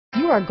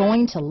are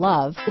going to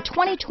love the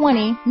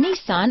 2020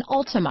 Nissan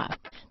Altima.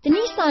 The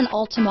Nissan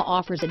Altima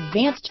offers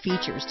advanced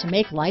features to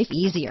make life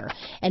easier,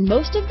 and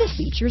most of the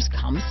features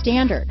come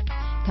standard.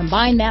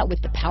 Combine that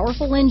with the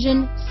powerful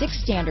engine,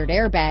 6 standard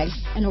airbags,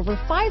 and over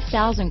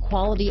 5,000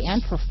 quality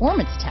and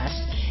performance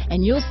tests,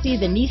 and you'll see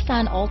the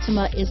Nissan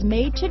Altima is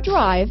made to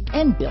drive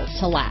and built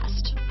to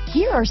last.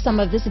 Here are some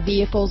of this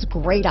vehicle's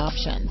great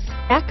options: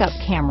 backup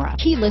camera,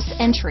 keyless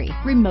entry,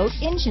 remote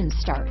engine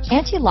start,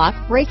 anti-lock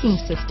braking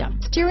system,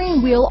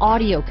 steering wheel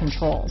audio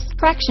controls,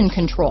 traction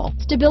control,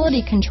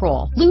 stability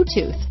control,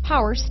 Bluetooth,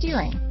 power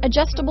steering,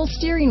 adjustable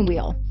steering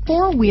wheel,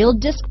 4-wheel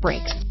disc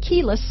brakes,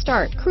 keyless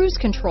start, cruise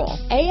control,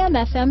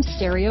 AM/FM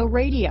stereo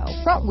radio,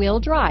 front wheel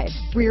drive,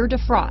 rear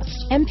defrost,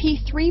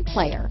 MP3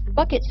 player,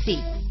 bucket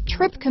seats,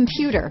 trip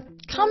computer.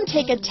 Come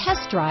take a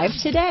test drive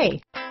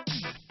today.